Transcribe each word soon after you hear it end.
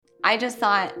I just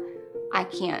thought, I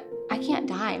can't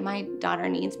die. My daughter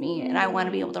needs me, and I want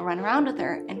to be able to run around with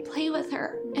her and play with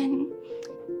her and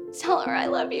tell her I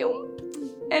love you.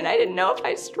 And I didn't know if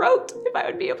I stroked, if I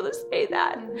would be able to say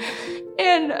that.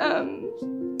 And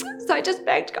so I just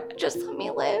begged God, just let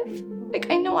me live. Like,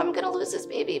 I know I'm gonna lose this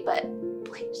baby, but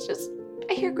please just,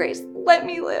 I hear grace, let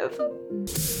me live.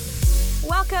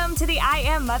 Welcome to the I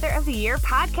Am Mother of the Year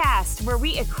podcast, where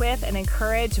we equip and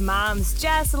encourage moms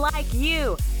just like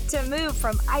you to move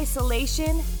from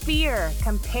isolation, fear,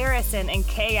 comparison, and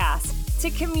chaos to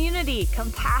community,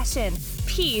 compassion,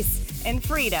 peace, and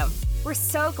freedom. We're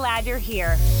so glad you're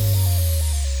here.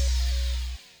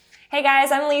 Hey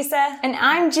guys, I'm Lisa. And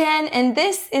I'm Jen, and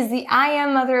this is the I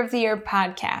Am Mother of the Year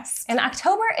podcast. And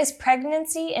October is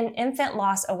Pregnancy and Infant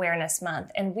Loss Awareness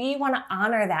Month, and we want to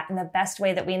honor that in the best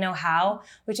way that we know how,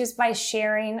 which is by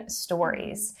sharing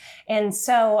stories. And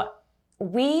so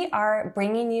we are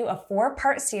bringing you a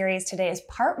 4-part series. Today is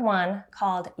part 1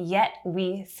 called Yet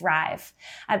We Thrive.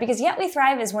 Because Yet We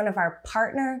Thrive is one of our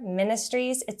partner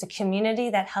ministries. It's a community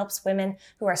that helps women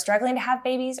who are struggling to have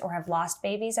babies or have lost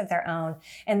babies of their own.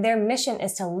 And their mission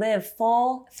is to live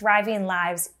full, thriving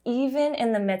lives, even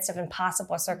in the midst of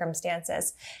impossible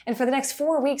circumstances. And for the next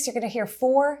 4 weeks, you're going to hear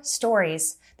 4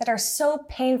 stories that are so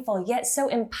painful, yet so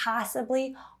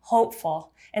impossibly hopeful.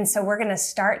 And so we're going to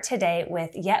start today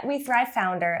with Yet We Thrive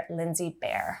founder, Lindsay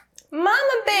Bear.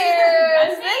 Mama Bear!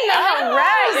 In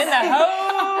the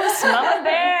host, Mama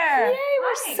Bear. Yay,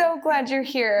 we're so glad you're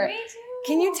here. Me too.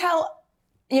 Can you tell,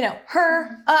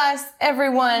 her, us,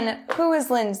 everyone, who is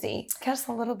Lindsay? Tell us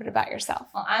a little bit about yourself.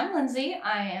 Well, I'm Lindsay.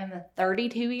 I am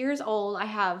 32 years old. I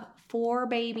have 4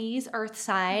 babies,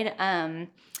 Earthside,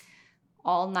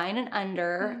 all 9 and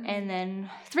under, and then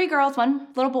 3 girls,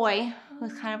 1 little boy,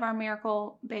 who's kind of our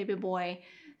miracle baby boy.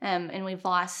 And we've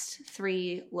lost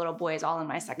 3 little boys all in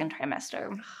my second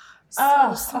trimester.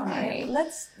 Sorry.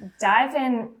 Let's dive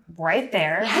in right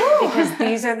there because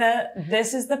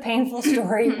this is the painful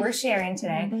story we're sharing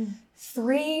today.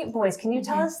 3 boys. Can you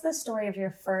tell us the story of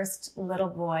your first little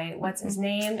boy? What's his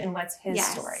name and what's his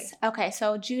story? Okay,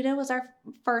 so Judah was our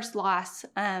first loss.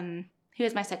 He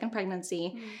was my second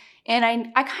pregnancy. And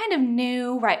I kind of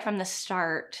knew right from the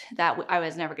start that I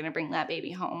was never going to bring that baby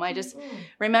home. I just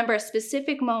remember a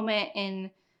specific moment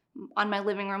on my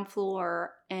living room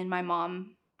floor and my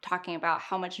mom talking about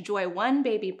how much joy one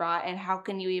baby brought and how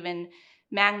can you even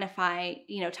magnify,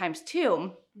 times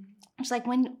 2. It's like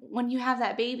when you have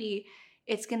that baby,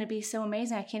 it's going to be so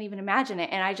amazing. I can't even imagine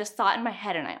it. And I just thought in my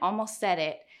head, and I almost said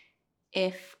it,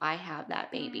 if I have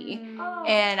that baby.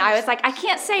 And I was like, I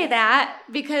can't say that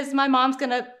because my mom's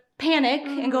going to panic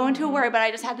and go into a worry. But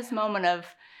I just had this moment of,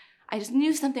 I just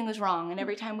knew something was wrong. And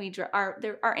every time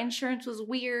our insurance was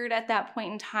weird at that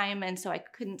point in time. And so I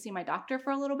couldn't see my doctor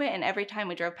for a little bit. And every time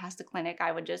we drove past the clinic,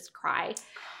 I would just cry.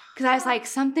 Because I was like,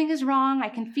 something is wrong. I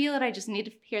can feel it. I just need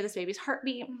to hear this baby's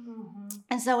heartbeat.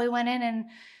 And so we went in and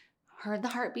heard the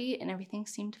heartbeat and everything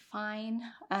seemed fine.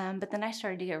 But then I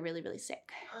started to get really, really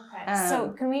sick. Okay.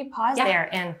 So can we pause there?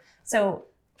 And so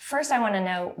first I want to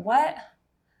know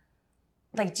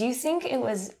do you think it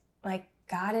was like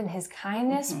God in his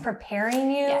kindness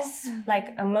preparing you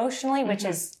like emotionally, which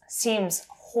seems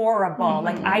horrible.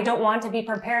 Like I don't want to be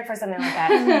prepared for something like that.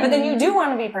 But then you do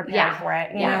want to be prepared for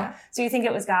it, you know? So you think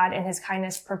it was God in his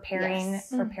kindness preparing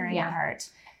your heart.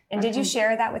 And did you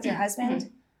share that with your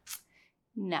husband?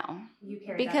 No,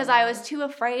 because I was too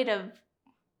afraid of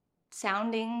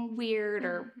sounding weird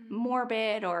or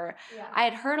morbid, or I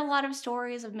had heard a lot of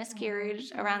stories of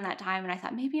miscarriage around that time. And I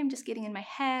thought maybe I'm just getting in my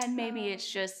head. Maybe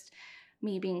it's just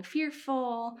me being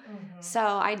fearful. So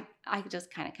I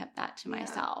just kind of kept that to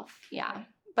myself. Yeah.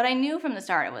 But I knew from the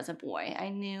start it was a boy. I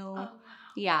knew,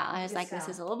 I was like, this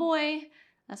is a little boy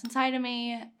that's inside of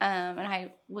me. And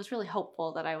I was really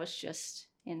hopeful that I was just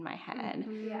in my head.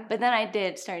 But then I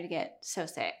did start to get so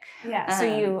sick. Yeah.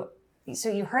 So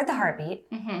you heard the heartbeat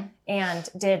and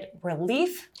did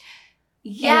relief?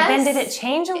 Yes. And then did it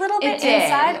change a little bit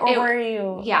inside or were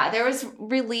you? Yeah, there was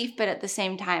relief, but at the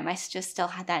same time, I just still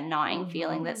had that gnawing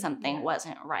feeling that something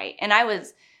wasn't right. And I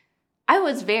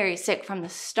was very sick from the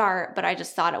start, but I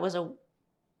just thought it was a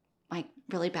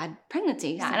really bad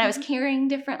pregnancy. And I was carrying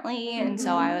differently. And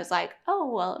so I was like,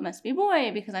 oh, well, it must be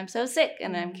boy because I'm so sick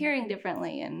and I'm carrying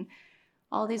differently and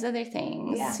all these other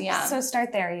things. Yeah. So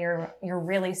start there. You're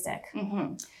really sick.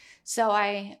 So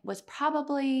I was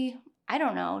probably,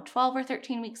 12 or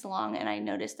 13 weeks along, and I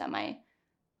noticed that my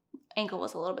ankle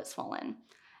was a little bit swollen.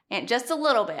 And just a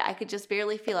little bit. I could just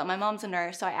barely feel it. My mom's a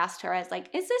nurse, so I asked her, I was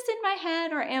like, is this in my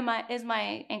head or is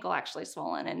my ankle actually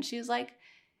swollen? And she was like,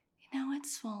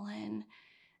 it's swollen.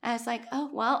 I was like, oh,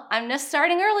 well, I'm just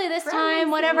starting early this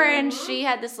time, whatever. And she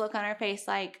had this look on her face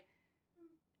like,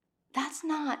 that's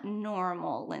not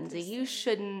normal, Lindsay. You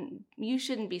shouldn't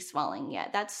be swelling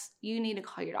yet. You need to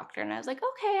call your doctor. And I was like,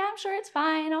 okay, I'm sure it's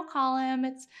fine. I'll call him.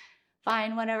 It's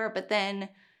fine, whatever. But then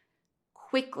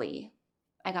quickly,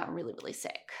 I got really, really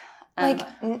sick.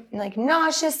 Like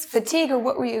nauseous, fatigue, or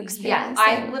what were you experiencing?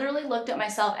 Yeah, I literally looked at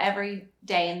myself every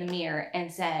day in the mirror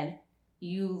and said,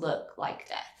 you look like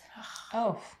death.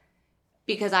 Oh.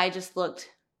 Because I just looked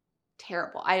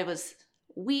terrible. I was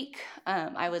weak.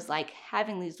 I was like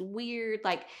having these weird,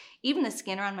 like even the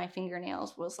skin around my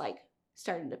fingernails was like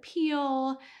starting to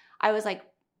peel. I was like,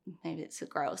 maybe it's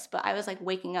gross, but I was like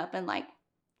waking up and like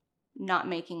not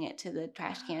making it to the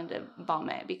trash can to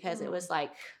vomit because it was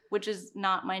like, which is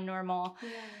not my normal.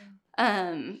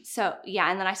 So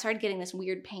yeah. And then I started getting this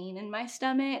weird pain in my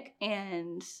stomach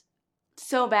and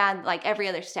so bad, like every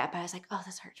other step, I was like, oh,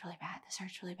 this hurts really bad. This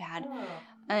hurts really bad. Oh.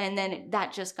 And then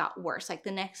that just got worse. Like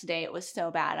the next day it was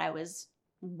so bad. I was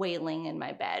wailing in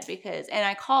my bed and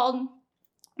I called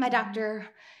my doctor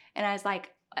and I was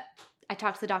like, I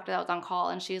talked to the doctor that was on call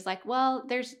and she was like, well,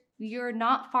 you're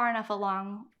not far enough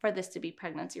along for this to be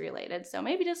pregnancy related. So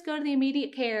maybe just go to the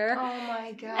immediate care. Oh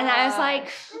my God. And I was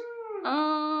like,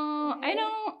 oh, I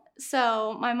don't.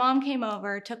 So my mom came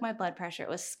over, took my blood pressure. It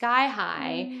was sky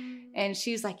high. And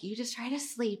she's like, you just try to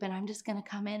sleep and I'm just going to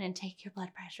come in and take your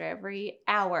blood pressure every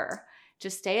hour.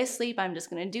 Just stay asleep. I'm just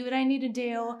going to do what I need to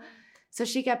do. So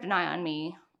she kept an eye on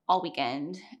me all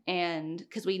weekend. And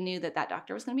because we knew that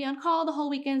doctor was going to be on call the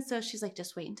whole weekend. So she's like,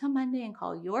 just wait until Monday and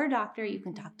call your doctor. You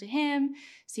can talk to him,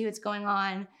 see what's going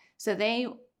on. So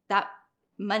that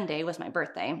Monday was my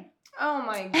birthday. Oh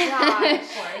my gosh.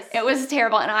 It was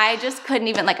terrible. And I just couldn't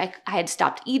even, like, I had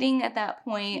stopped eating at that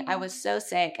point. I was so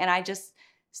sick and I just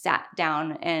sat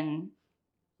down and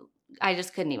I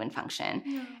just couldn't even function.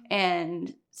 Yeah.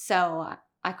 And so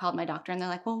I called my doctor and they're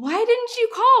like, well, why didn't you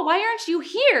call? Why aren't you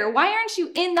here? Why aren't you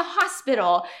in the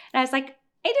hospital? And I was like,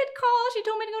 I did call. She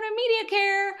told me to go to immediate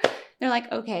care. They're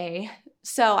like, okay.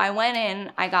 So I went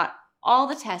in, I got all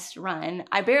the tests run.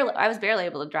 I was barely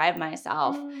able to drive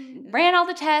myself. Ran all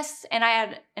the tests and I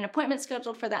had an appointment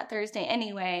scheduled for that Thursday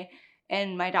anyway.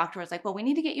 And my doctor was like, well, we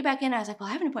need to get you back in. I was like, well,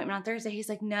 I have an appointment on Thursday. He's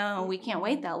like, no, we can't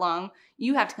wait that long.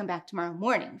 You have to come back tomorrow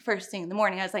morning, first thing in the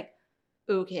morning. I was like,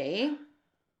 okay,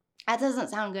 that doesn't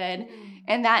sound good.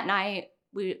 And that night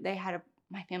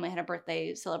my family had a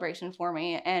birthday celebration for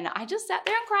me. And I just sat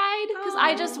there and cried because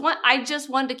I just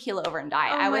wanted to keel over and die.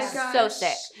 I was so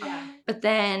sick. Yeah. But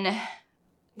then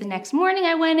the next morning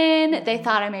I went in, they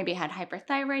thought I maybe had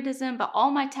hyperthyroidism, but all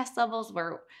my test levels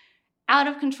were out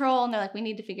of control. And they're like, we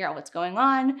need to figure out what's going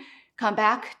on. Come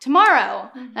back tomorrow.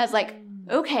 And I was like,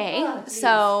 okay. Oh,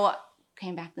 so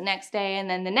came back the next day. And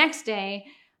then the next day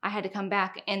I had to come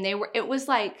back and it was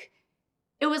like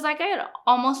I had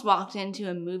almost walked into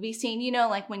a movie scene, you know,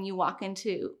 like when you walk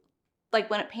into, like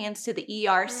when it pans to the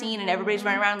ER scene and everybody's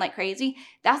running around like crazy.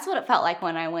 That's what it felt like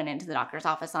when I went into the doctor's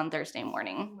office on Thursday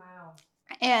morning. Wow.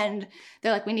 And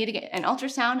they're like, we need to get an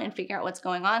ultrasound and figure out what's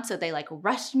going on. So they like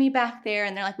rushed me back there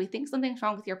and they're like, we think something's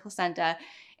wrong with your placenta.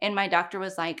 And my doctor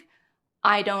was like,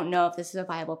 I don't know if this is a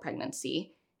viable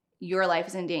pregnancy. Your life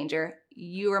is in danger.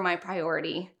 You are my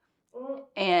priority.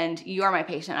 And you're my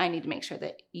patient. I need to make sure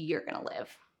that you're going to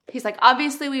live. He's like,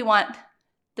 obviously we want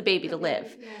the baby to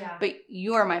live, but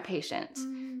you're my patient.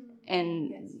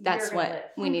 And that's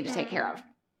what we need to take care of.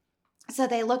 So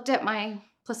they looked at my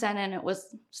placenta and it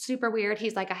was super weird.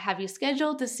 He's like, I have you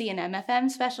scheduled to see an MFM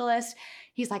specialist.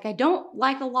 He's like, I don't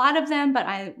like a lot of them, but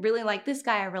I really like this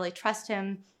guy. I really trust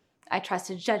him. I trust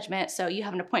his judgment. So you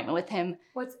have an appointment with him.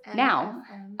 What's now?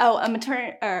 MFM? Oh,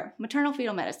 a maternal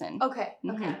fetal medicine. Okay.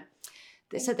 Mm-hmm. Okay.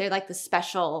 So they're like the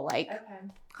special,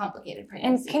 complicated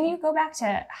pregnancy. And can you go back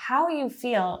to how you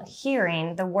feel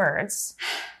hearing the words,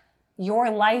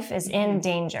 your life is in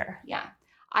danger? Yeah.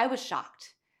 I was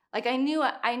shocked. Like I knew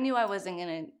I wasn't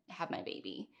going to have my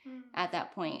baby at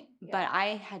that point, but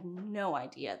I had no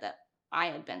idea that I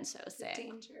had been so sick.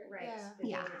 Danger. Right.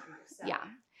 Yeah. Yeah.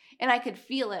 And I could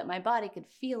feel it. My body could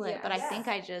feel it, but I think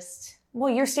I just...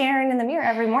 Well, you're staring in the mirror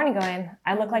every morning going,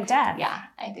 I look like death. Yeah,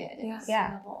 I did.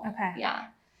 Yeah. Okay. Yeah.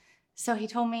 So he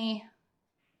told me,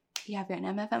 you have an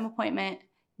MFM appointment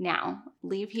now.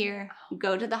 Leave here,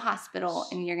 go to the hospital,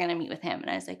 and you're going to meet with him. And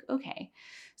I was like, okay.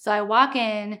 So I walk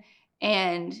in,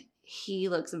 and he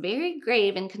looks very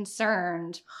grave and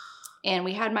concerned. And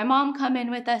we had my mom come in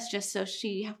with us just so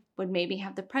she would maybe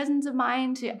have the presence of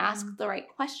mind to ask the right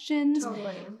questions.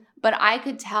 Totally. But I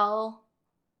could tell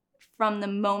from the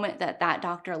moment that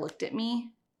doctor looked at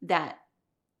me that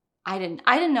I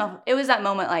didn't know. It was that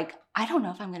moment like, I don't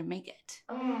know if I'm going to make it.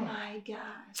 Oh my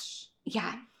gosh.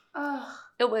 Yeah. Oh,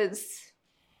 It was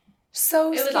so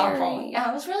It was scary. awful. Yeah,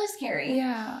 it was really scary.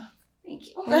 Yeah. Thank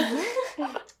you.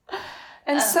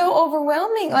 And so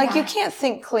overwhelming. Like you Yeah. can't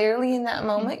think clearly in that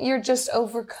moment. You're just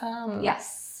overcome.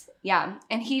 Yes. Yeah.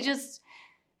 And he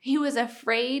was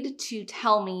afraid to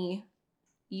tell me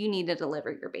you need to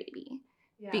deliver your baby.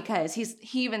 Because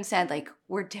he even said, like,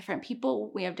 we're different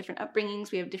people. We have different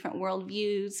upbringings. We have different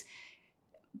worldviews.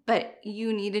 But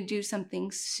you need to do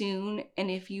something soon. And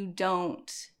if you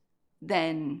don't,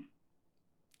 then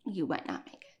you might not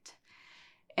make it.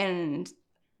 And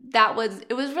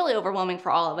it was really overwhelming for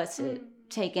all of us to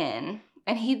take in.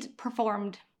 And he'd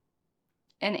performed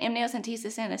an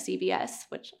amniocentesis and a CVS,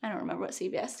 which I don't remember what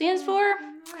CVS stands for.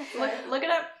 Look it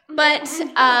up. But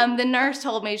the nurse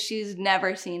told me she's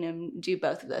never seen him do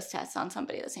both of those tests on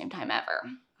somebody at the same time ever.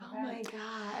 Oh my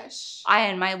gosh.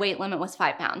 And my weight limit was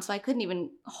 5 pounds, so I couldn't even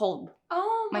hold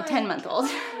my 10-month-old.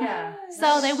 Yeah.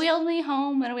 So they wheeled me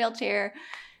home in a wheelchair.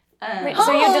 Wait,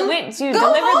 so you delivered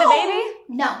the baby?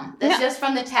 No, that's just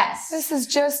from the test. This is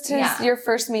just your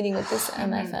first meeting with this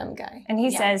MFM guy. And he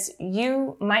Yeah. says,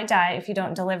 you might die if you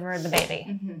don't deliver the baby.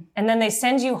 Mm-hmm. And then they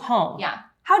send you home. Yeah.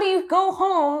 How do you go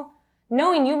home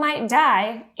knowing you might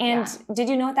die? And did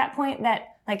you know at that point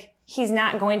that, like, he's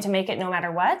not going to make it no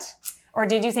matter what? Or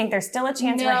did you think there's still a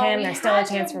chance for him, there's still a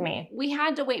chance for me? We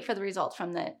had to wait for the results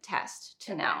from the test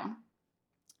to know.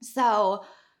 So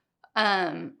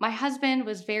my husband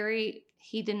was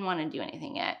he didn't want to do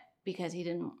anything yet because we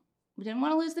didn't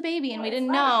want to lose the baby and we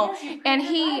didn't know. And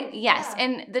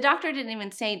and the doctor didn't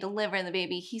even say deliver the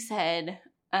baby. He said,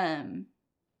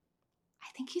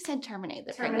 I think he said terminate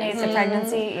the Terminate pregnancy. the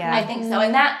pregnancy, yeah. I think so.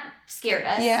 And that scared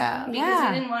us. Yeah. Because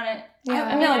we didn't want to.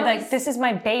 Yeah. No, like, this is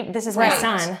my baby, this is my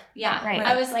son. Yeah. Right.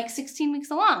 I was like 16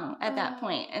 weeks along at that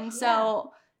point. And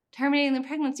so terminating the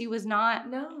pregnancy was not.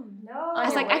 No. I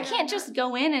was like, I can't just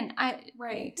go in and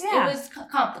Right. Yeah. It was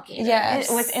complicated. Yes.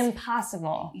 It was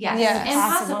impossible. Yes. Yes.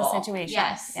 Impossible situation.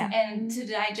 Yes. Yeah. And to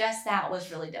digest that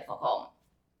was really difficult.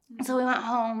 So we went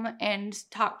home and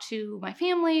talked to my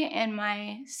family, and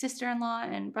my sister-in-law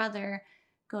and brother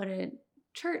go to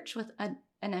church with an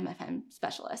MFM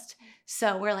specialist.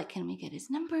 So we're like, can we get his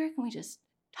number? Can we just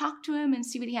talk to him and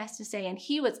see what he has to say? And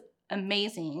he was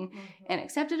amazing and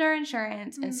accepted our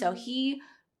insurance. And so he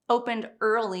opened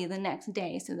early the next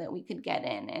day so that we could get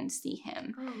in and see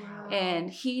him. Oh, wow. And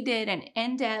he did an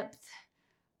in-depth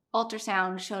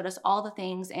ultrasound, showed us all the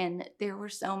things, and there were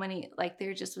so many, like,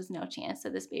 there just was no chance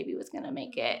that this baby was going to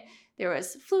make it. There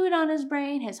was fluid on his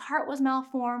brain, his heart was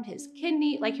malformed, his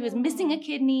kidney, like he was missing a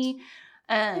kidney,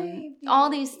 all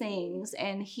these things.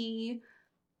 And he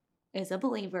is a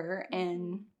believer,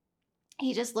 and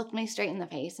he just looked me straight in the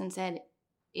face and said,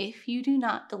 if you do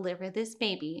not deliver this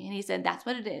baby, and he said, that's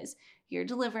what it is. You're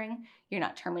delivering. You're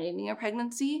not terminating your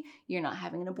pregnancy. You're not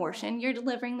having an abortion. You're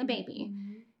delivering the baby.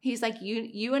 He's like,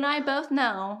 you and I both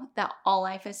know that all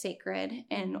life is sacred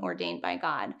and ordained by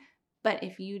God. But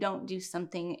if you don't do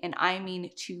something, and I mean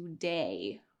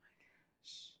today,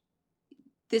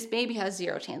 this baby has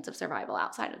 0 chance of survival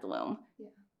outside of the womb. Yeah.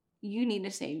 You need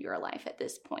to save your life at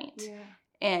this point. Yeah.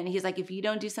 And he's like, if you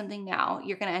don't do something now,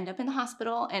 you're going to end up in the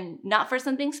hospital, and not for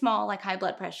something small like high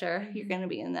blood pressure. You're going to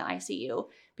be in the ICU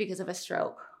because of a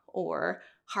stroke or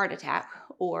heart attack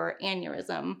or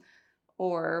aneurysm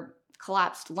or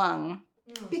collapsed lung.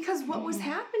 Because what was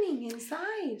happening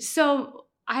inside? So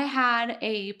I had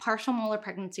a partial molar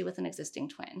pregnancy with an existing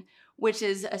twin, which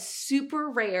is a super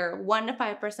rare 1 to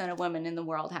 5% of women in the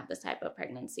world have this type of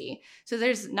pregnancy. So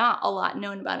there's not a lot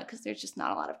known about it because there's just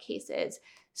not a lot of cases.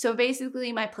 So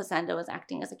basically my placenta was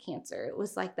acting as a cancer. It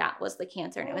was like that was the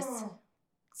cancer, and it was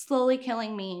slowly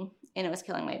killing me, and it was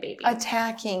killing my baby.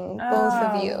 Attacking both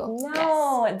of you.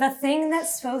 No, the thing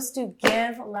that's supposed to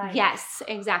give life. Yes,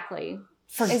 exactly.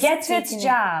 Forgets its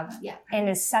job Yeah. and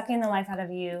is sucking the life out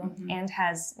of you and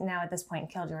has now at this point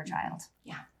killed your child.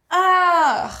 Yeah.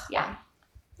 Ah, Yeah.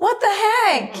 what the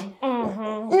heck?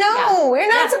 Mm-hmm. No, we're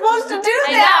not supposed to do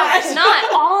I that. know, it's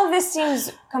not. All of this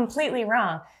seems completely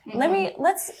wrong.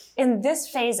 Let's in this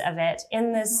phase of it,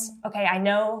 in this, okay, I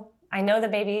know the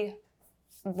baby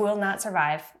will not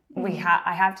survive.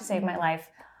 I have to save my life.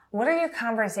 What are your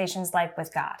conversations like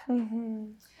with God?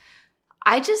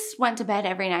 I just went to bed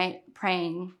every night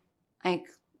praying, like,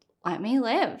 let me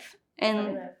live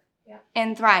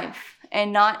and thrive,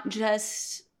 and not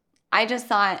just. I just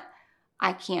thought,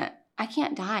 I can't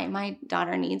die. My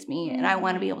daughter needs me, and I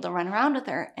want to be able to run around with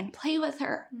her and play with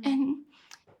her and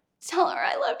tell her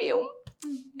I love you.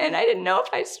 And I didn't know if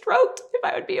I stroked if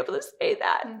I would be able to say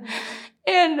that.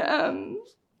 And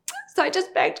So I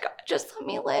just begged God, just let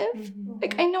me live.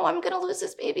 Like, I know I'm going to lose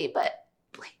this baby, but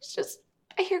please just,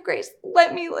 I hear grace,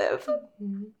 let me live.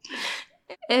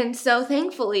 And so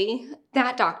thankfully,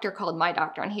 that doctor called my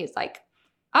doctor and he's like,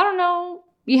 I don't know,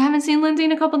 you haven't seen Lindsay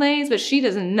in a couple days, but she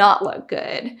does not look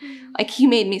good. Like, he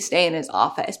made me stay in his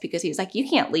office because he was like, you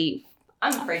can't leave.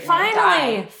 I'm afraid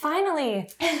Finally.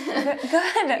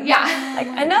 Good. Yeah. Like,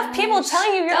 enough people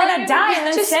telling you you're going to die and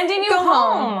then Just sending you go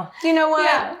home. You know what?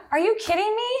 Yeah. Are you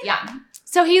kidding me? Yeah.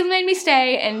 So he made me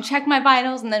stay and check my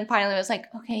vitals, and then finally was like,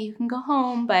 okay, you can go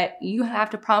home, but you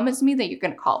have to promise me that you're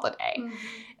going to call the day.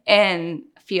 And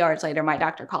a few hours later, my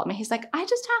doctor called me. He's like, I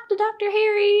just talked to Dr.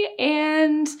 Harry,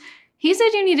 and he said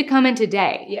you need to come in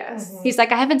today. Yes. He's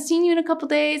like, I haven't seen you in a couple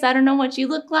days. I don't know what you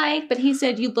look like, but he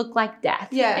said you look like death.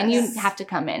 Yes. And you have to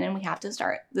come in, and we have to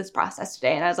start this process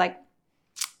today. And I was like,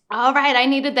 all right, I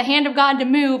needed the hand of God to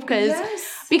move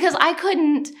because I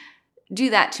couldn't do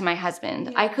that to my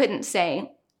husband. I couldn't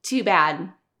say, too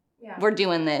bad. We're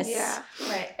doing this. Yeah.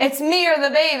 Right. It's me or the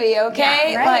baby,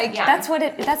 okay? Yeah, right. Like, That's what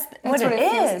it what it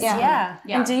feels, is. yeah.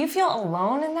 Yeah. And do you feel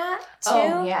alone in that too?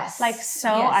 Oh, yes. Like so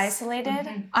Yes.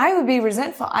 isolated? I would be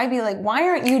resentful. I'd be like, why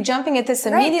aren't you jumping at this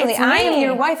immediately? it's I am me.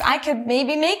 your wife. I could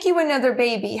maybe make you another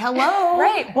baby. Hello?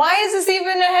 Right. Why is this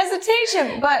even a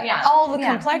hesitation? But all the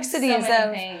Yeah. complexities So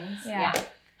of, many things. Yeah.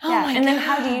 oh Yeah. my And then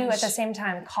how do you at gosh. the same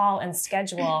time call and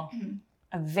schedule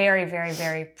a very, very,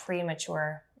 very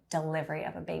premature delivery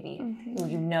of a baby who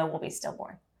you know will be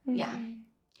stillborn? Yeah.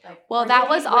 Well, that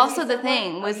was also the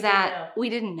thing, was that we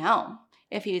didn't know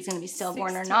if he was going to be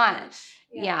stillborn or not.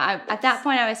 At that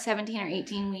point, I was 17 or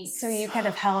 18 weeks. So you kind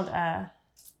of held a...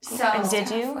 So, and did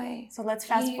you? halfway. So let's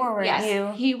fast forward.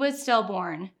 Yes, he was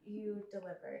stillborn, You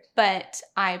delivered. but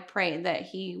I prayed that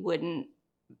he wouldn't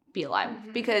be alive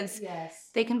because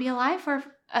they can be alive for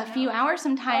a few hours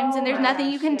sometimes, and there's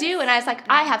nothing you can do. And I was like,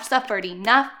 I have suffered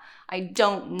enough. I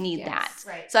don't need that.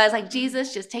 Right. So I was like,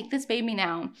 Jesus, just take this baby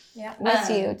now. Yeah. With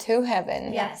you to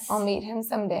heaven. Yes. I'll meet him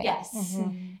someday. Yes.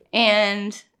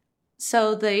 And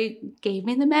so they gave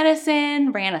me the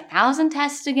medicine, ran 1,000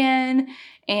 tests again.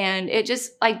 And it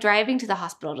just, like, driving to the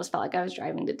hospital just felt like I was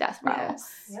driving to death row. Yes.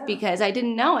 Because I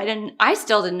didn't know. I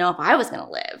still didn't know if I was going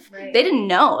to live. Right. They didn't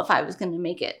know if I was going to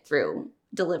make it through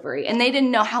delivery. And they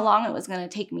didn't know how long it was going to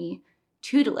take me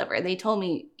to deliver. They told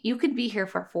me, you could be here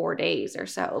for 4 days or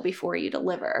so before you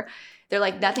deliver. They're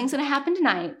like, nothing's going to happen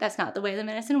tonight. That's not the way the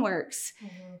medicine works.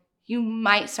 You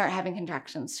might start having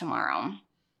contractions tomorrow.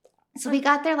 So we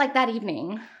got there like that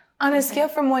evening. On a scale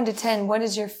from 1 to 10, what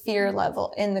is your fear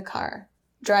level in the car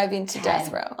driving to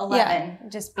death row?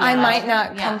 11. Just I beyond. might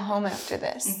not Yeah. come home after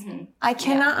this. Mhm. I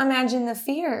cannot imagine the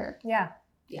fear Yeah.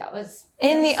 Yeah, it was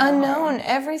in the so hard. unknown,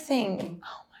 everything.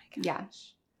 Oh my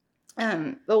gosh.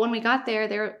 Yeah. But when we got there,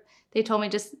 they told me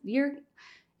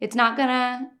it's not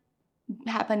gonna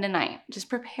happen tonight. Just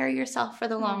prepare yourself for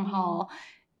the long haul.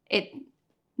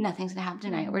 Nothing's gonna happen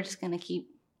tonight. We're just gonna keep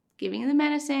giving you the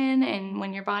medicine, and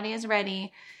when your body is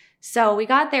ready. So we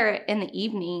got there in the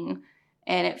evening,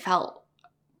 and it felt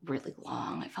really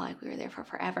long. It felt like we were there for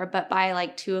forever. But by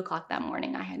like 2:00 that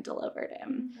morning, I had delivered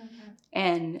him,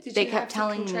 and they kept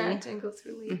telling me. and go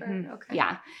through labor? Mhm. Okay.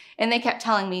 Yeah. And they kept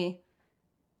telling me,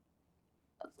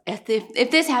 if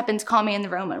this happens, call me in the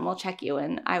room and we'll check you.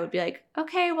 And I would be like,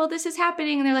 okay, well, this is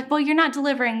happening. And they're like, well, you're not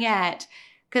delivering yet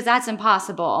because that's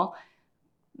impossible.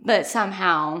 But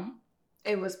somehow,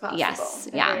 It was possible. yes.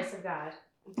 The Yeah. grace of God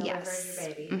delivered Yes.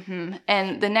 your baby. hmm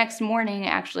And the next morning,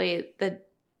 actually, the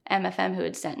MFM who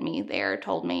had sent me there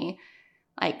told me,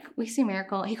 like, we see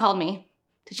miracle. He called me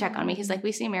to check on me. He's like,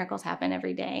 we see miracles happen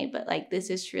every day, but like, this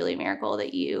is truly a miracle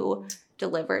that you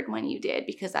delivered when you did,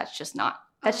 because that's just not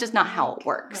how it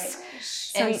works.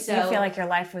 So, And you so- feel like your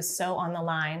life was so on the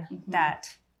line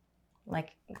that, like,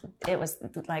 it was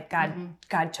like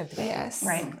God took the baby, Yes.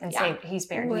 right, and Yeah. He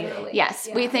spared you. Literally. Yes,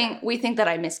 we think that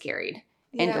I miscarried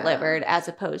and Yeah. delivered, as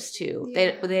opposed to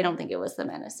they don't think it was the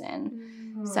medicine.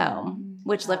 So,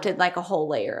 which lifted like a whole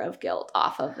layer of guilt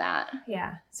off of that.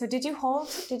 Yeah. So did you hold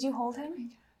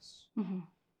him? hmm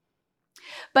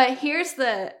But here's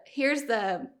the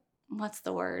what's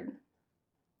the word?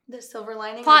 The silver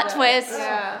lining. Plot of the- twist.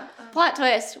 Yeah. Plot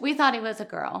twist. We thought he was a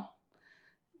girl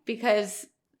because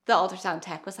the ultrasound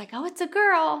tech was like, "Oh, it's a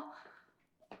girl."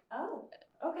 Oh,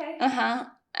 okay.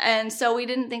 And so we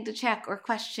didn't think to check or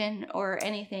question or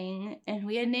anything, and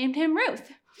we had named him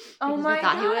Ruth. Oh because my we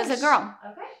thought he was a girl.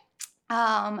 Okay.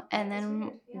 And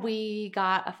then we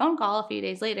got a phone call a few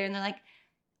days later, and they're like,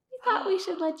 "We thought we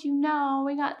should let you know.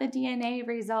 We got the DNA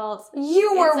results."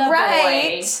 You were It's a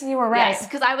right. boy. You were right. Yes,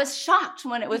 because I was shocked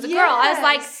when it was a girl. I was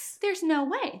like, "There's no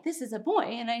way. This is a boy,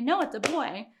 and I know it's a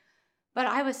boy." But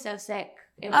I was so sick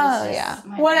It was Oh, just yeah.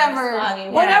 my Whatever parents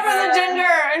longing. whatever Yes. the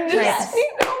gender. And just, Yes.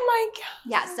 oh my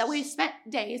God. Yeah, so we spent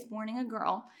days mourning a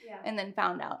girl Yeah. and then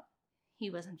found out he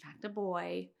was in fact a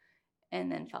boy,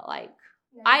 and then felt like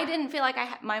I didn't feel like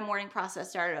my mourning process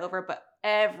started over, but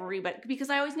everybody, because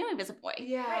I always knew he was a boy.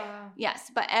 Yeah.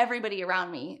 Yes, but everybody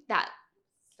around me that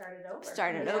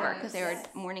started over. over because they were Yes.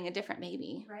 mourning a different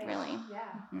baby, Right. really. Yeah.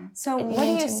 Mhm. So And you what do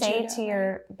named you him say Judah, to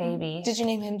your baby? Did you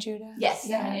name him Judah? Yes.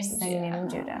 Yes. So you name him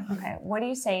Judah. Okay. What do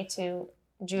you say to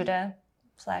Judah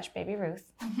 / Baby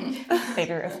Ruth?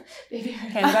 Baby Ruth. Baby.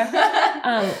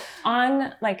 Okay,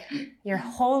 on like you're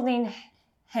holding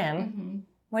him. Mhm.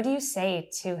 What do you say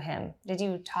to him? Did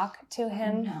you talk to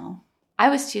him? No, I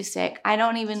was too sick. I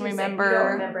don't even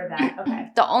remember. that.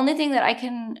 Okay. The only thing that I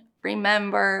can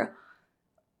remember,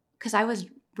 because I was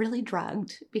really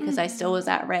drugged because I still was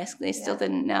at risk. They still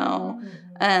didn't know.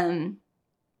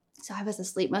 So I was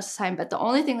asleep most of the time. But the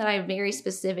only thing that I very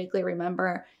specifically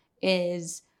remember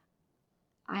is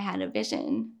I had a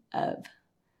vision of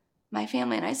my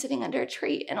family and I sitting under a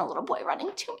tree and a little boy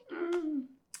running to me.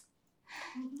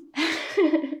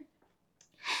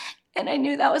 And I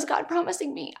knew that was God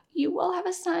promising me, you will have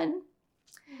a son.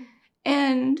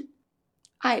 And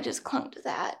I just clung to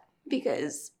that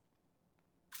because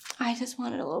I just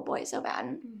wanted a little boy so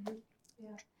bad.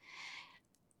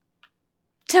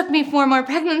 Took me 4 more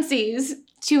pregnancies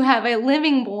to have a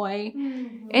living boy.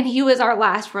 And he was our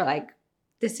last. We're like,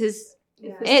 this is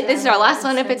it. This is our last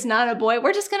one. If it's not a boy,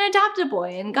 we're just going to adopt a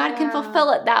boy. And God can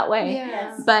fulfill it that way.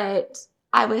 Yes. But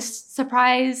I was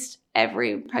surprised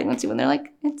every pregnancy when they're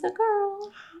like, it's a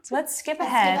girl. Let's skip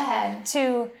ahead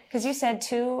to, because you said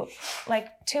 2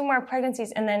 more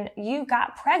pregnancies, and then you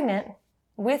got pregnant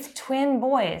with twin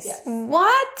boys. Yes.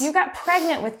 What? You got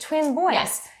pregnant with twin boys.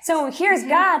 Yes. So here's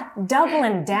God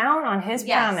doubling down on his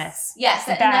promise. Yes,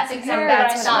 and That's- that's exactly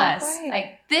that's what what I it thought. was. Right.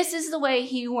 Like, this is the way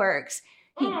he works.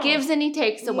 He gives and he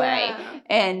takes away. Yeah.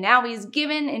 And now he's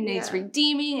given and he's Yeah.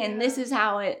 redeeming. And this is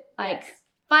how it, like, Yes.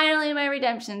 finally my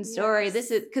redemption story. Yes.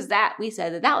 This is, because that, we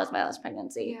said that was my last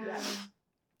pregnancy. Yeah.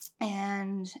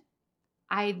 And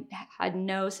I had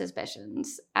no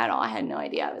suspicions at all. I had no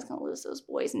idea I was going to lose those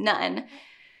boys. None.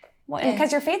 Well,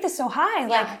 because your faith is so high.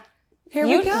 Like, Here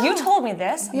we go. you told me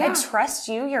this. I Yeah. trust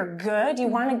you. You're good. You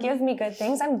want to give me good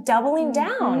things. I'm doubling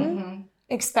down.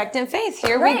 Expectant faith.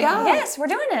 Here Right. we go. Yes, we're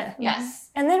doing it. Yes.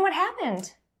 And then what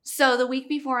happened? So the week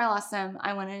before I lost them,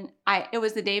 I went in, it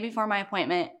was the day before my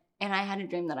appointment, and I had a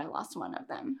dream that I lost one of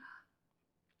them.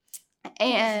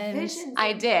 And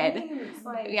I did.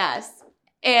 Yes.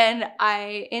 And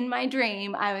in my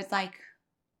dream, I was like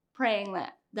praying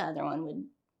that the other one would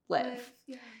live.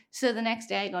 So the next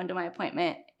day I go into my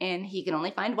appointment and he can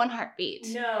only find 1 heartbeat.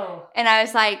 No. And I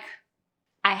was like,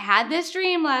 I had this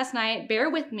dream last night, bear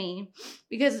with me,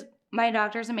 because my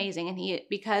doctor's amazing. And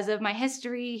because of my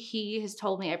history, he has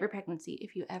told me every pregnancy,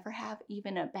 if you ever have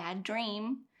even a bad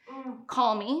dream,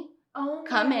 call me,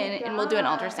 come in, and we'll do an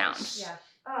ultrasound. Yeah.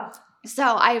 Oh. So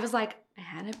I was like, I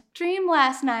had a dream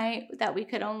last night that we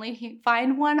could only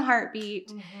find 1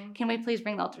 heartbeat. Can we please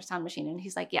bring the ultrasound machine in?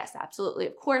 He's like, yes, absolutely.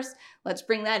 Of course. Let's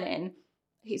bring that in.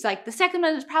 He's like, the second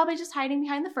one is probably just hiding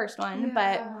behind the first one,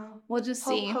 but we'll just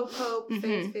see. Hope,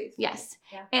 Mhm. faith. Yes.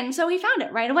 Yeah. And so we found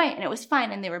it right away and it was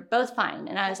fine and they were both fine.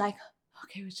 And I was like,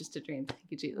 okay, it was just a dream. Thank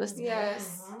you, Jesus.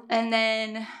 Yes. And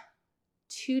then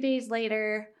 2 days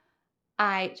later,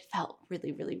 I felt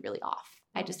really, really, really off.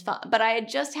 I just felt, but I had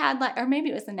just had or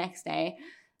maybe it was the next day,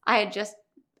 I had just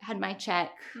had my check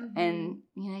and,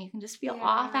 you can just feel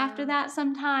off after that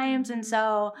sometimes. And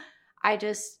so I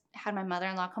just had my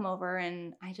mother-in-law come over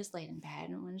and I just laid in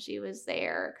bed when she was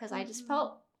there because I just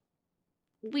felt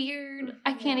weird.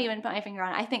 I can't even put my finger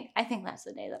on it. I think that's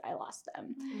the day that I lost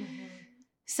them.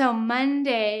 So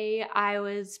Monday, I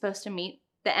was supposed to meet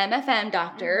the MFM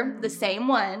doctor, the same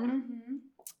one,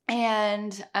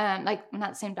 and not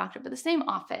the same doctor, but the same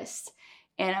office.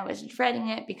 And I was dreading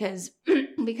it because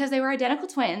they were identical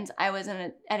twins. I was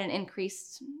at an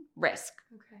increased risk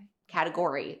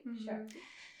category. Sure.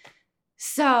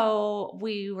 So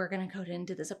we were going to go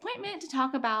into this appointment to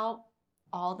talk about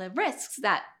all the risks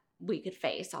that we could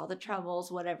face, all the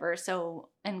troubles, whatever. So,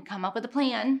 and come up with a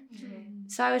plan.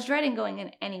 So I was dreading going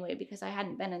in anyway because I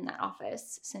hadn't been in that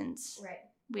office since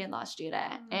we had lost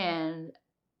Judah.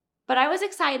 But I was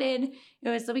excited. It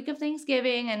was the week of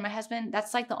Thanksgiving and my husband,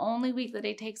 that's like the only week that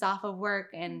he takes off of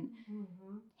work and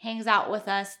hangs out with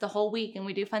us the whole week and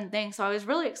we do fun things. So I was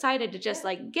really excited to just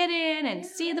get in and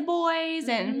see the boys,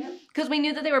 and because we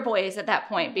knew that they were boys at that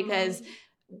point, because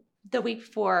the week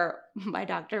before my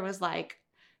doctor was like,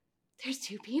 there's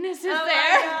 2 penises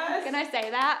there. Can I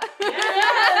say that?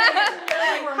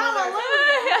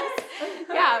 Hallelujah.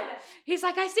 Yeah. He's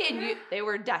like, I see it. And they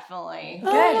were definitely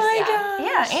Oh my Yeah.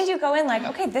 gosh. Yeah, and you go in like,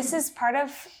 okay, this is part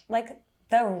of like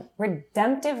the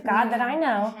redemptive God that I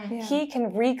know. Yeah. He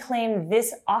can reclaim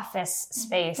this office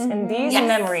space and these Yes.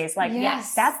 memories. Like,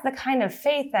 Yes. that's the kind of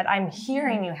faith that I'm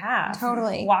hearing you have.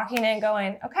 Totally. Walking in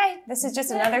going, okay, this is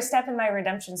just another step in my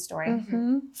redemption story.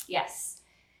 Mm-hmm. Yes.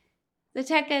 The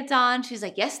tech gets on. She's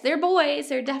like, yes, they're boys.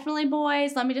 They're definitely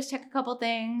boys. Let me just check a couple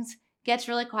things. Gets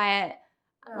really quiet.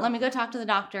 Let me go talk to the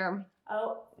doctor.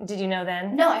 Oh, did you know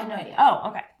then? No, I have no idea. Oh,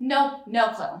 okay. No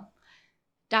clue.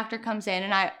 Doctor comes in,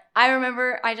 and I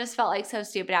remember I just felt like so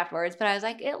stupid afterwards, but I was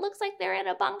like, it looks like they're in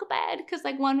a bunk bed because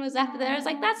like one was after the other. I was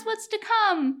like, that's what's to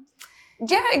come.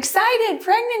 Yeah, excited,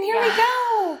 pregnant, here we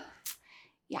go.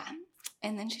 Yeah.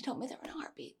 And then she told me there were no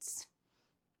heartbeats.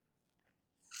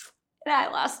 And I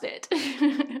lost it.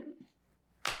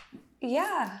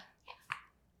 Yeah.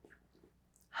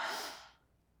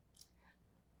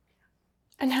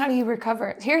 And how do you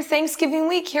recover? Here, Thanksgiving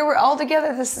week, here we're all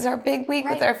together. This is our big week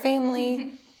with our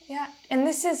family. Yeah. And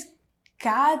this is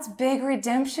God's big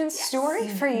redemption story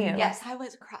for you. Yes, I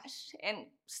was crushed and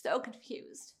so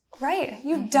confused. Right.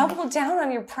 You doubled down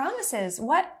on your promises.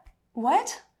 What?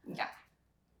 Yeah.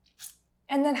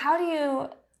 And then how do you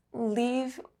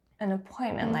leave an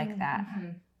appointment like that?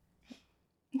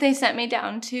 They sent me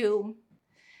down to,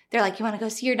 they're like, you want to go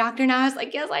see your doctor now? I was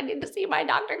like, yes, I need to see my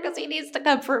doctor because he needs to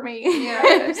come for me.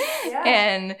 Yes.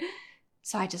 And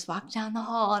so I just walked down the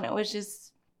hall and it was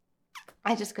just,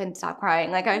 I just couldn't stop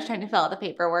crying. Like I was trying to fill out the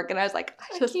paperwork and I was like,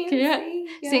 I just can't.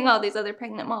 Seeing all these other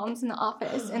pregnant moms in the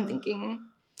office and thinking,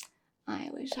 I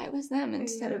wish I was them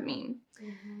instead of me.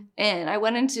 And I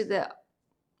went into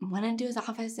his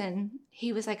office and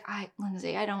he was like,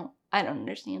 Lindsay, I don't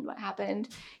understand what happened.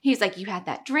 He's like, you had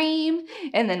that dream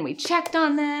and then we checked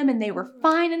on them and they were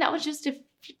fine. And that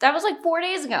was like 4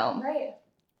 days ago. Right.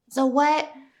 So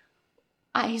what?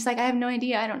 He's like, I have no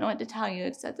idea. I don't know what to tell you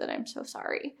except that I'm so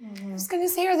sorry. I was going to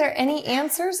say, are there any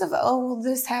answers of, oh, well,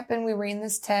 this happened, we ran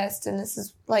this test, and this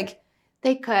is like...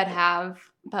 They could have,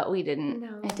 but we didn't.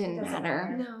 No, it didn't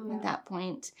matter No. at that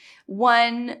point.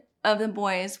 One of the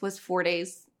boys was 4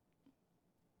 days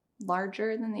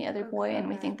larger than the other boy, and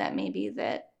we think that maybe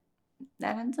that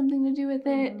had something to do with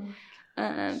it.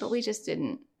 But we just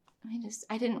didn't.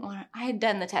 I didn't want to. I had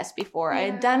done the test before. I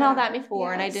had done all that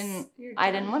before, and I didn't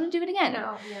want to do it again.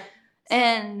 No.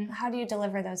 And How do you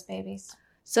deliver those babies?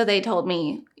 so they told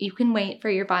me, you can wait for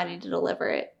your body to deliver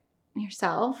it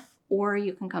yourself, or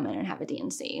you can come in and have a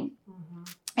D&C.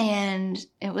 And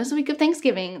it was the week of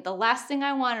Thanksgiving. The last thing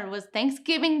I wanted was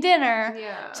Thanksgiving dinner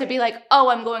to be like, oh,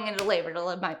 I'm going into labor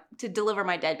to deliver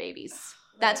my dead babies.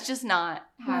 That's just not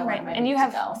how I'm ready And you to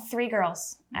have go. 3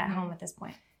 girls at home at this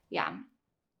point. Yeah.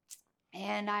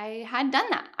 And I had done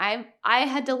that. I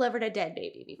had delivered a dead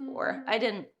baby before. I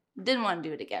didn't want to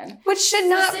do it again. Which should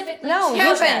not... Specifically No,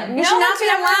 children. you should not be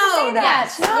allowed.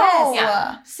 Yes. No.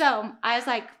 Yeah. So I was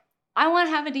like, I want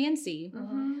to have a D&C.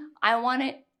 I want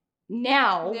it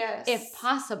now, if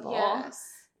possible.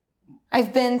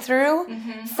 I've been through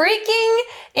Mhm. freaking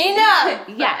enough.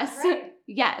 Yes.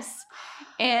 Yes.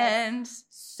 And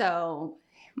so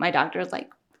my doctor was like,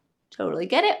 totally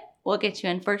get it. We'll get you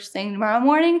in first thing tomorrow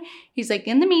morning. He's like,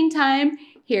 in the meantime,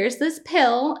 here's this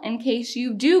pill in case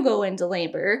you do go into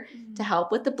labor to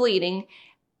help with the bleeding,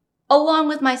 along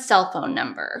with my cell phone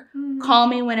number. Call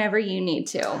me whenever you need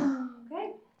to.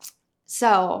 Okay.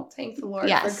 So, Thank the Lord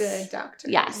Yes. for good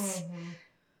doctors. yes.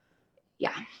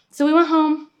 Yeah. So we went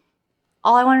home.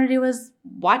 All I wanted to do was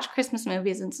watch Christmas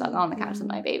movies and snuggle on the couch with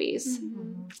my babies.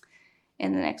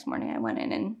 And the next morning I went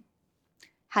in and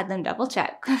had them double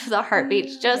check the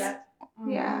heartbeats, just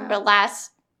Yeah. the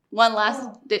one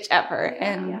last ditch effort,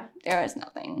 and there was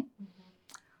nothing.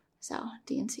 So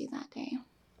D&C that day.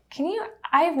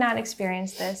 I have not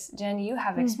experienced this. Jen, you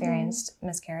have experienced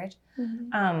miscarriage.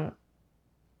 I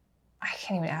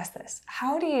can't even ask this.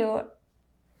 How do you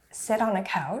sit on a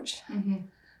couch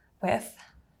with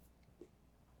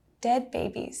dead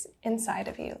babies inside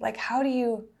of you? Like, how do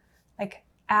you, like,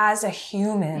 as a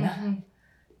human,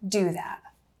 do that?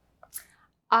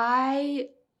 I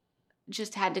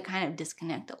just had to kind of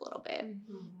disconnect a little bit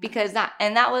because that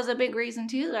was a big reason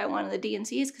too that I wanted the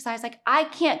D&Cs, because I was like, I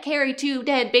can't carry 2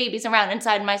 dead babies around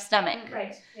inside my stomach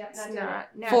Right. Yeah, It's not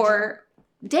for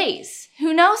days.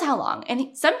 Who knows how long?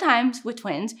 And sometimes with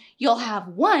twins, you'll have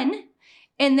one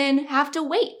and then have to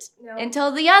wait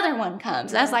until the other one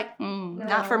comes. That's like,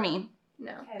 not for me.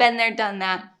 No. Been there, done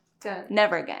that. Done.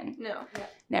 Never again. No.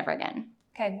 Never again.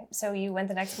 Okay, so you went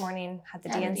the next morning, had the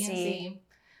Had the D&C.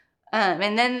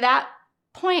 And then that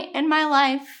point in my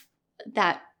life,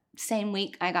 that same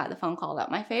week, I got the phone call about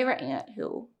my favorite aunt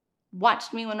who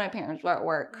watched me when my parents were at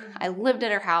work. I lived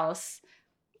at her house,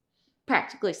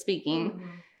 practically speaking.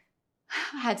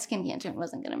 I had skin cancer and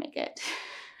wasn't going to make it.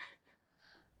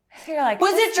 You're like,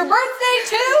 Was it your birthday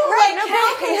too? Right, Like, no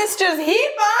how big can this just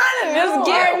heap on and just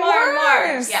get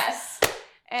worse? Yes.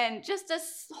 And just a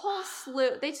whole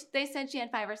slew. They said she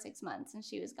had 5 or 6 months, and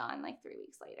she was gone like 3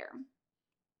 weeks later.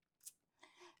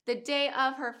 The day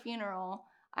of her funeral,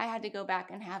 I had to go back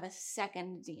and have a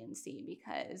second DNC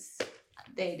because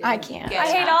they didn't I can't. get I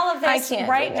hate enough. all of this I can't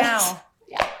right do this. now.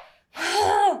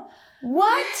 Yeah.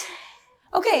 What?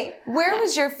 Okay, where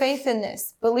was your faith in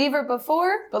this? Believer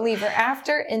before, believer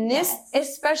after, in this,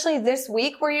 especially this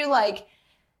week, where you like,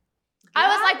 I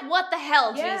was like, what the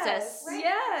hell, Jesus?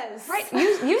 Yes. Right.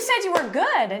 You said you were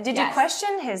good. Did you Yes.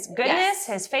 question his goodness, Yes.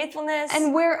 his faithfulness,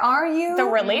 And where are you? the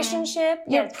relationship?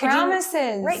 Your Could you-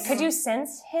 promises. Right. Could you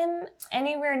sense him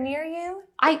anywhere near you?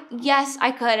 Yes,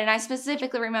 I could. And I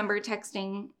specifically remember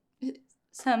texting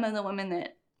some of the women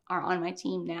that are on my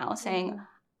team now saying,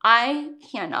 I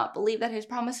cannot believe that his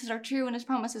promises are true and his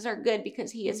promises are good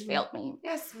because he has failed me.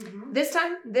 Yes. This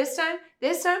time.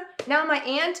 Now my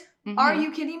aunt. Are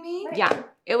you kidding me? Yeah.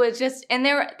 It was just, and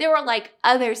there were like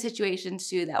other situations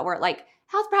too that were like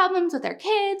health problems with their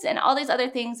kids and all these other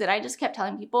things that I just kept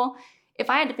telling people, if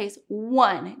I had to face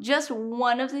just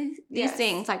one of these Yes.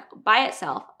 things, like by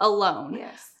itself, alone,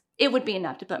 Yes. it would be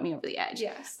enough to put me over the edge.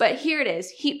 Yes. But here it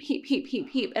is, heap,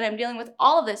 and I'm dealing with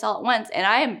all of this all at once, and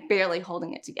I am barely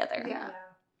holding it together. Yeah.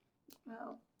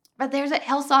 Well. But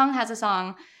Hillsong has a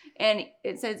song, and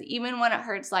it says, even when it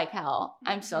hurts like hell,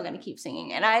 I'm still going to keep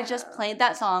singing. And I just played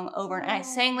that song over, and I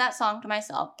sang that song to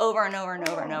myself over and over and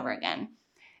over and over again.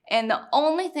 And the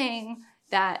only thing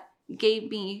that gave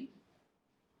me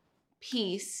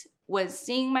peace was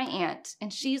seeing my aunt,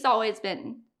 and she's always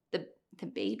been the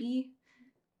baby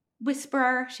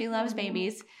whisperer. She loves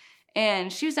babies,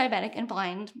 and she was diabetic and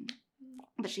blind,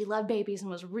 but she loved babies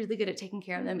and was really good at taking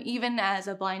care of them, even as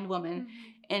a blind woman.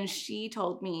 And she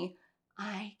told me,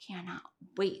 I cannot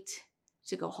wait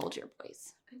to go hold your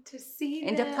boys To see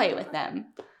and to play with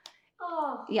them.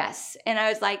 Oh. Yes. And I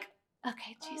was like,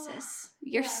 okay, Jesus,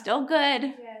 you're still good,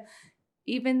 Yes.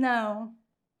 even though,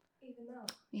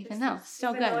 still even though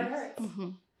good. it hurts.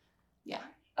 Mhm. Yeah.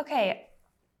 Okay.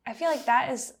 I feel like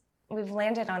we've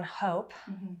landed on hope.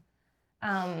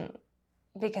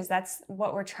 Because that's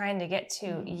what we're trying to get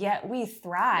to. Yet we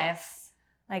thrive.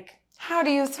 Like, How do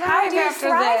you thrive? how do you after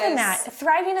thrive this? in that?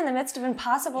 Thriving in the midst of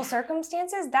impossible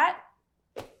circumstances, that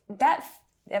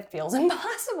feels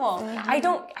impossible. I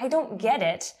don't get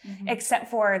it, except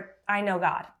for I know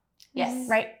God. Yes.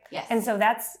 Right? Yes. And so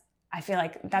I feel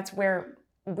like that's where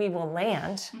we will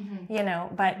land,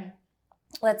 but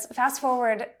let's fast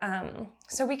forward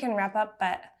so we can wrap up.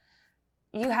 But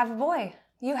you have a boy.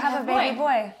 You have a baby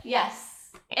boy. Yes.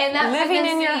 And that Living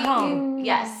in your pregnancy- home.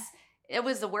 Yes. It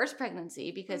was the worst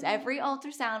pregnancy because every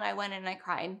ultrasound I went in and I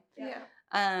cried. Yeah.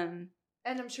 And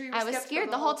I'm sure you were I was skeptical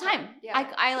scared the whole time. Yeah.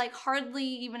 I like hardly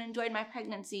even enjoyed my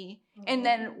pregnancy. And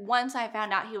then once I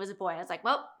found out he was a boy, I was like,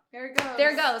 well, There it goes.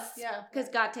 there it goes. Yeah. Because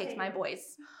God takes my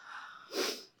boys.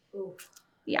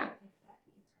 Yeah.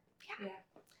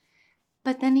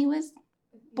 But then he was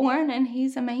born and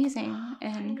he's amazing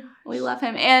and we love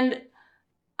him. And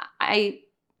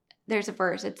there's a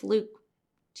verse, it's Luke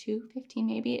 2:15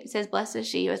 maybe. It says, blessed is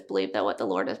she who has believed that what the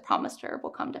Lord has promised her will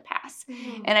come to pass.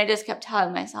 And I just kept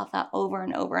telling myself that over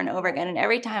and over and over again. And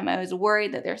every time I was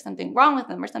worried that there's something wrong with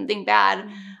him or something bad,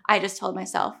 I just told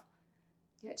myself,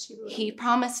 he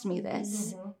promised me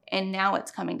this and now it's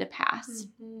coming to pass.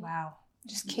 Wow.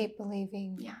 Just keep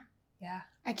believing. Yeah.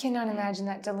 I cannot imagine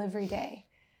that delivery day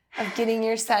of getting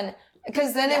your son.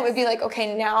 Because then it would be like,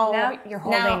 okay, now You're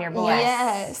holding your boy.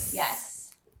 Yes.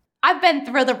 Yes. I've been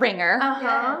through the ringer,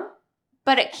 Uh-huh.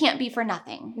 but it can't be for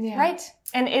nothing. Yeah. Right?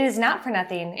 And it is not for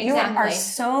nothing. You are Exactly.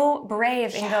 so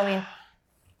brave in going,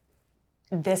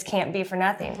 this can't be for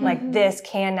nothing. Like, this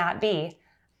cannot be.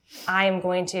 I am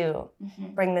going to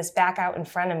bring this back out in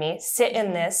front of me, sit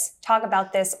in this, talk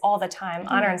about this all the time,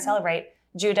 honor and celebrate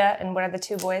Judah and what are the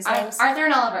two boys' names? Arthur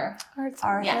and Oliver.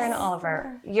 Arthur Yes. and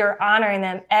Oliver. You're honoring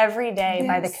them every day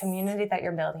by the Yes. community that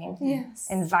you're building, Yes.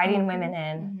 inviting women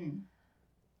in.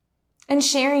 And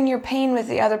sharing your pain with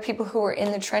the other people who are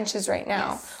in the trenches right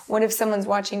now. What if someone's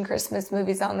watching Christmas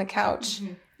movies on the couch?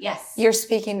 Yes. You're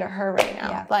speaking to her right now,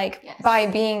 Yeah. like Yes. by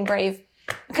being brave.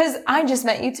 Because I just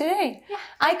met you today. Yeah.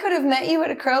 I could have met you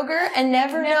at a Kroger and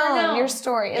never known known. your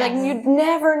story. Yes. Like you'd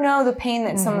never know the pain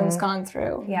that someone's gone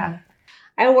through. Yeah.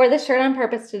 I wore this shirt on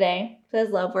purpose today. It says,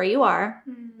 love where you are.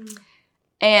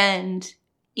 And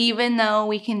even though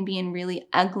we can be in really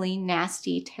ugly,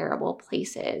 nasty, terrible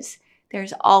places,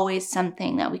 there's always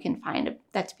something that we can find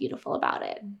that's beautiful about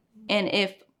it. And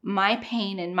if my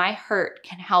pain and my hurt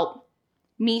can help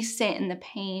me sit in the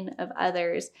pain of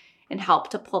others and help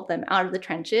to pull them out of the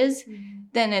trenches,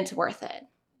 then it's worth it.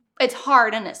 It's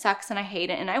hard and it sucks and I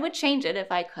hate it and I would change it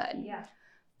if I could. Yeah.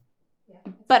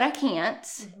 But I can't.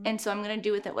 And so I'm going to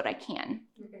do with it what I can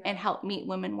and help meet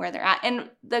women where they're at.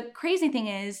 And the crazy thing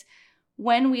is,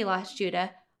 when we lost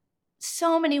Judah,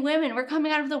 so many women were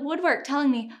coming out of the woodwork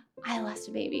telling me, I lost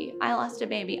a baby. I lost a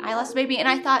baby. I lost a baby. And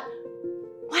I thought,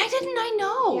 why didn't I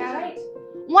know? Yeah, right.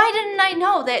 Why didn't I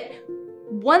know that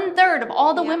 1/3 of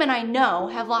all the women I know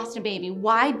have lost a baby?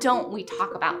 Why don't we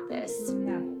talk about this?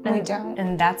 We don't.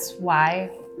 And that's why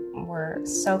we're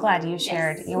so glad you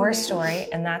shared your story.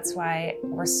 And that's why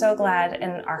we're so glad.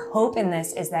 And our hope in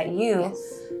this is that you,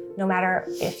 no matter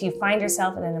if you find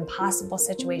yourself in an impossible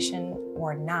situation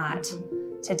or not,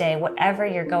 today, whatever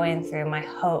you're going through, my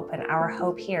hope and our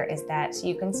hope here is that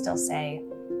you can still say,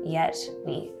 yet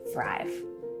we thrive.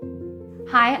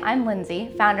 Hi, I'm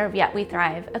Lindsay, founder of Yet We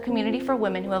Thrive, a community for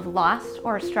women who have lost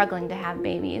or are struggling to have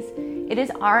babies. It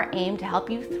is our aim to help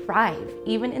you thrive,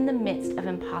 even in the midst of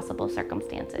impossible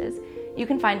circumstances. You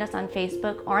can find us on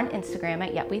Facebook or on Instagram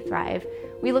at Yet We Thrive.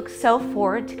 We look so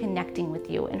forward to connecting with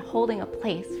you and holding a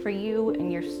place for you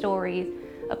and your stories,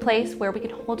 a place where we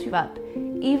can hold you up,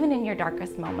 even in your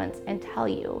darkest moments, and tell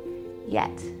you,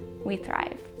 yet we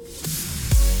thrive.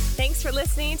 Thanks for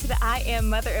listening to the I Am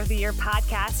Mother of the Year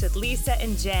podcast with Lisa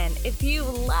and Jen. If you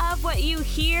love what you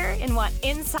hear and want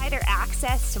insider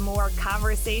access to more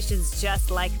conversations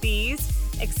just like these,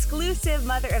 exclusive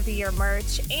Mother of the Year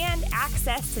merch, and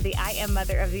access to the I Am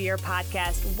Mother of the Year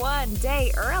podcast one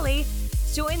day early,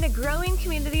 join the growing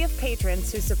community of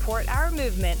patrons who support our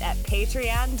movement at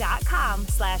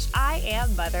patreon.com/I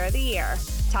Am Mother of the Year.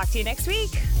 Talk to you next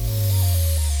week.